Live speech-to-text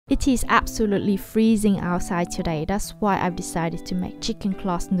It is absolutely freezing outside today. That's why I've decided to make chicken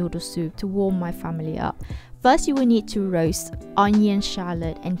class noodle soup to warm my family up. First, you will need to roast onion,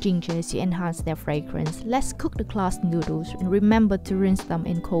 shallot, and ginger to enhance their fragrance. Let's cook the class noodles and remember to rinse them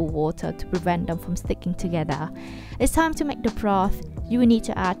in cold water to prevent them from sticking together. It's time to make the broth. You will need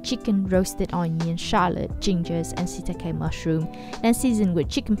to add chicken, roasted onion, shallot, gingers, and shiitake mushroom. Then season with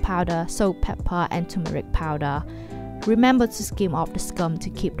chicken powder, salt, pepper, and turmeric powder. Remember to skim off the scum to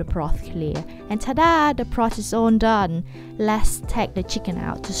keep the broth clear. And ta-da! The broth is all done. Let's take the chicken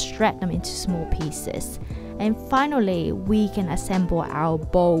out to shred them into small pieces. And finally, we can assemble our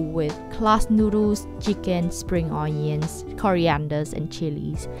bowl with class noodles, chicken, spring onions, corianders, and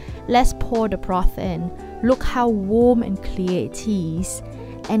chilies. Let's pour the broth in. Look how warm and clear it is.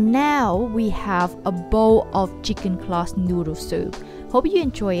 And now we have a bowl of chicken class noodle soup. Hope you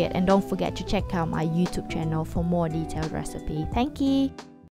enjoy it, and don't forget to check out my YouTube channel for more detailed recipe. Thank you!